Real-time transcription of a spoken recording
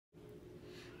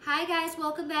Hi guys,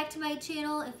 welcome back to my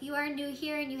channel. If you are new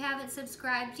here and you haven't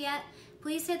subscribed yet,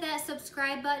 please hit that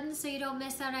subscribe button so you don't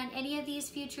miss out on any of these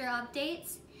future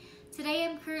updates. Today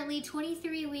I'm currently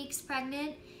 23 weeks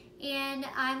pregnant and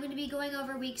I'm going to be going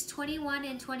over weeks 21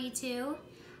 and 22.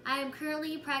 I am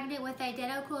currently pregnant with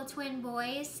identical twin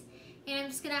boys and I'm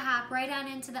just going to hop right on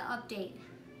into the update.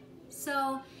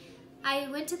 So I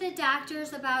went to the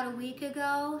doctor's about a week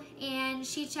ago and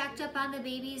she checked up on the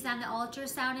babies on the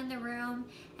ultrasound in the room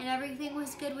and everything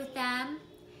was good with them.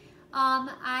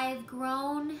 I've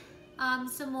grown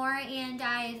some more and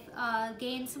I've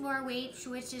gained some more weight,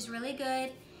 which is really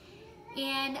good.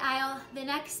 And the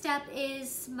next step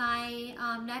is my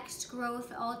next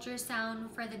growth ultrasound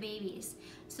for the babies.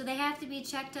 So they have to be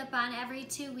checked up on every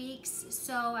 2 weeks.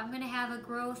 So I'm going to have a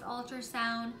growth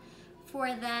ultrasound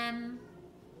for them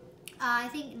I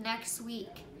think next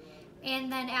week.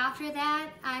 And then after that,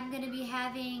 I'm going to be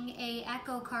having a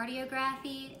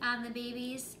echocardiography on the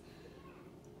babies,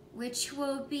 which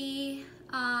will be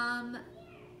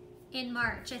in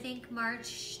March. I think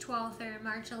March 12th or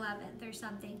March 11th or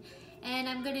something. And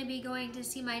I'm going to be going to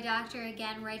see my doctor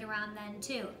again right around then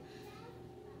too.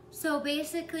 So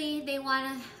basically they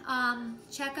want to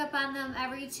check up on them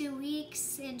every 2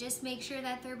 weeks and just make sure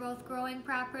that they're both growing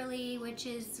properly, which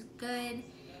is good.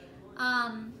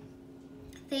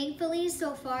 Thankfully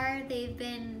so far they've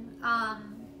been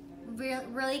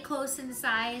really close in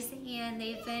size and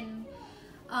they've been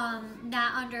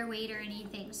not underweight or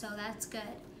anything, so that's good.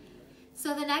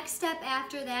 So the next step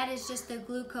after that is just the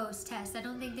glucose test. I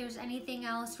don't think there's anything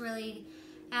else really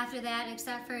after that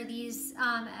except for these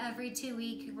every 2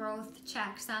 week growth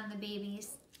checks on the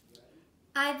babies.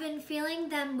 I've been feeling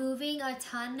them moving a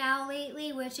ton now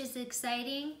lately, which is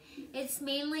exciting. It's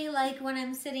mainly like when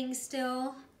I'm sitting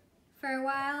still for a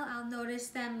while, I'll notice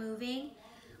them moving.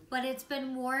 But it's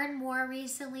been more and more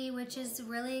recently, which is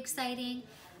really exciting.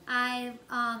 I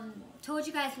told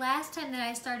you guys last time that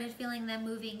I started feeling them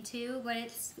moving too, but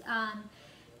it's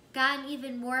gotten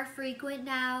even more frequent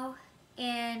now.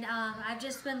 And I've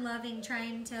just been loving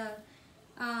trying to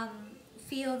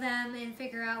feel them and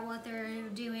figure out what they're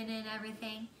doing and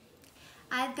everything.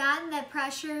 I've gotten the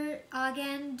pressure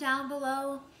again down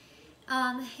below.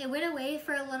 It went away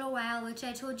for a little while, which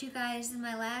I told you guys in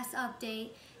my last update,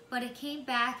 but it came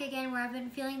back again where I've been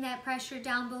feeling that pressure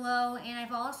down below, and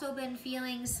I've also been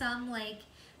feeling some like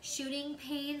shooting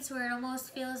pains where it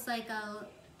almost feels like a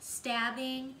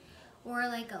stabbing or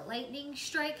like a lightning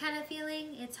strike kind of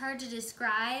feeling. It's hard to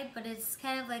describe, but it's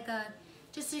kind of like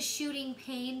just a shooting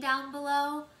pain down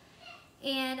below,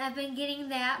 and I've been getting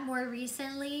that more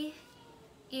recently.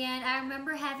 And I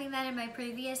remember having that in my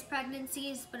previous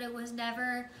pregnancies, but it was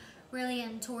never really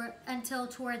until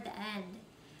toward the end.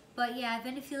 But yeah, I've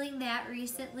been feeling that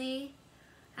recently.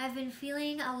 I've been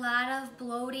feeling a lot of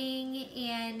bloating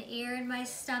and air in my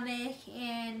stomach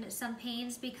and some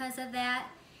pains because of that,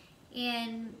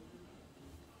 and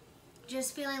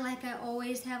just feeling like I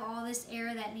always have all this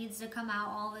air that needs to come out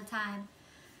all the time.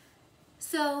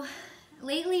 So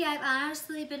lately I've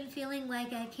honestly been feeling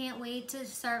like I can't wait to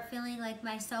start feeling like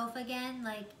myself again,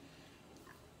 like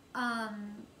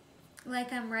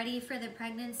I'm ready for the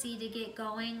pregnancy to get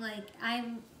going. Like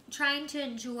I'm trying to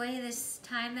enjoy this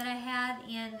time that I have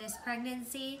and this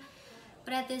pregnancy,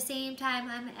 but at the same time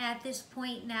I'm at this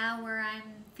point now where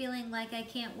I'm feeling like I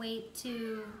can't wait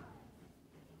to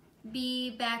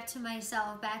be back to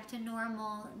myself, back to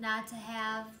normal, not to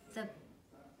have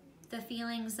the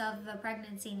feelings of the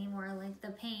pregnancy anymore, like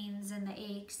the pains and the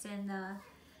aches and the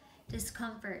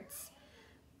discomforts.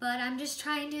 But I'm just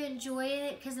trying to enjoy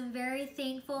it because I'm very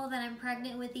thankful that I'm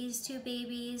pregnant with these 2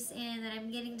 babies and that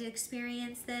I'm getting to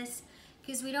experience this,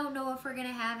 because we don't know if we're going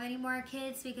to have any more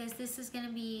kids, because this is going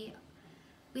to be,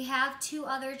 we have 2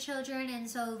 other children, and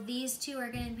so these 2 are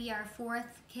going to be our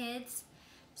 4th kids.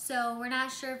 So we're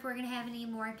not sure if we're going to have any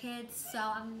more kids, so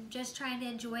I'm just trying to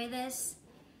enjoy this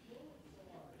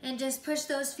and just push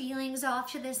those feelings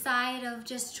off to the side of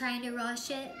just trying to rush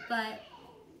it. But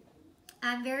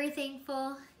I'm very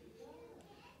thankful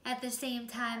at the same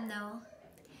time though.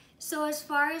 So as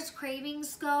far as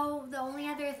cravings go, the only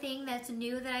other thing that's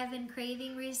new that I've been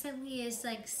craving recently is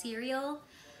like cereal.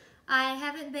 I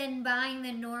haven't been buying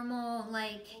the normal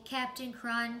like Captain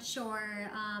Crunch or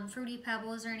Fruity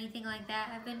Pebbles or anything like that.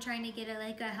 I've been trying to get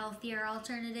like a healthier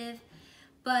alternative,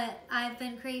 but I've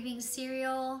been craving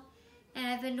cereal, and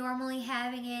I've been normally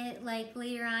having it like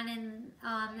later on in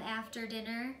after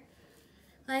dinner.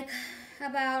 Like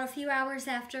about a few hours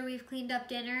after we've cleaned up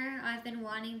dinner, I've been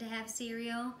wanting to have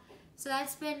cereal. So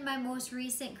that's been my most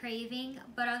recent craving,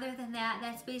 but other than that,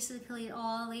 that's basically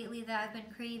all lately that I've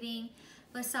been craving.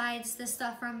 besides the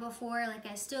stuff from before. Like,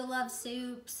 I still love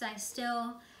soups. I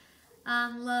still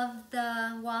love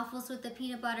the waffles with the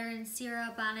peanut butter and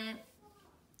syrup on it.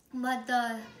 But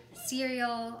the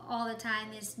cereal all the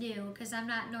time is new because I'm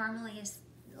not normally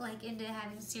like into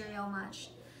having cereal much.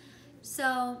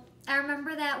 So I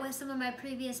remember that with some of my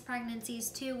previous pregnancies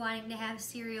too, wanting to have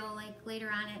cereal like later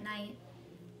on at night.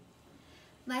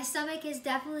 My stomach has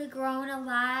definitely grown a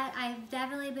lot. I've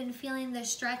definitely been feeling the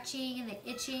stretching and the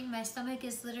itching. My stomach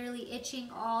is literally itching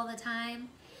all the time.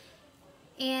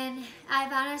 And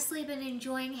I've honestly been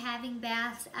enjoying having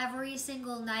baths every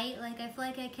single night. Like, I feel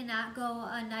like I cannot go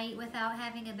a night without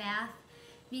having a bath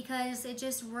because it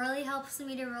just really helps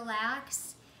me to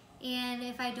relax. And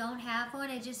if I don't have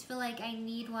one, I just feel like I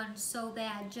need one so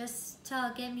bad just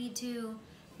to get me to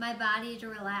my body to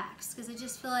relax, because I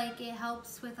just feel like it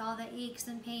helps with all the aches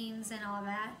and pains and all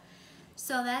that.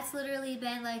 So that's literally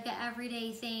been like an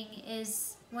everyday thing,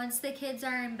 is once the kids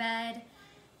are in bed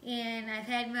and I've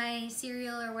had my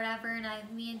cereal or whatever, and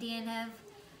me and Dan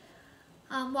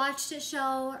have watched a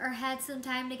show or had some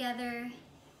time together,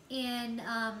 and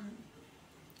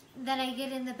then I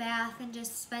get in the bath and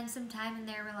just spend some time in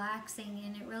there relaxing,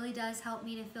 and it really does help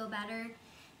me to feel better.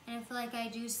 And I feel like I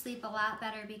do sleep a lot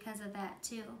better because of that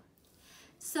too.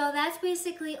 So that's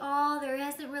basically all. There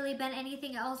hasn't really been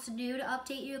anything else new to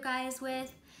update you guys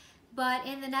with. But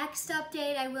in the next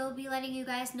update, I will be letting you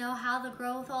guys know how the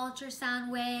growth ultrasound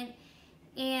went.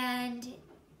 And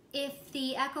if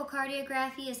the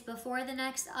echocardiography is before the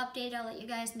next update, I'll let you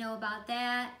guys know about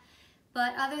that.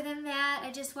 But other than that,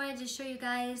 I just wanted to show you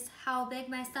guys how big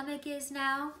my stomach is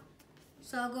now.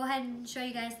 So I'll go ahead and show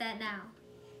you guys that now.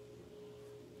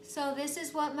 So this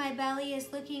is what my belly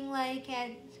is looking like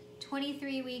at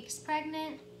 23 weeks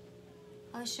pregnant.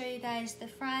 I'll show you guys the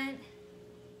front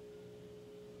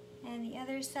and the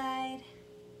other side.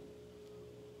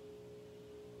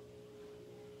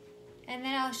 And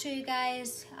then I'll show you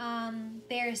guys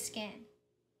bare skin.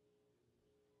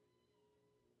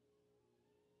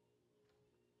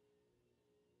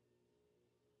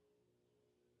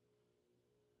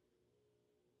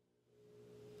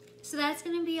 So that's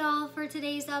going to be all for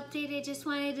today's update. I just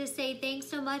wanted to say thanks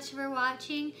so much for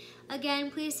watching.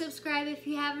 Again, please subscribe if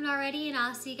you haven't already, and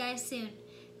I'll see you guys soon.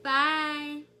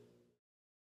 Bye!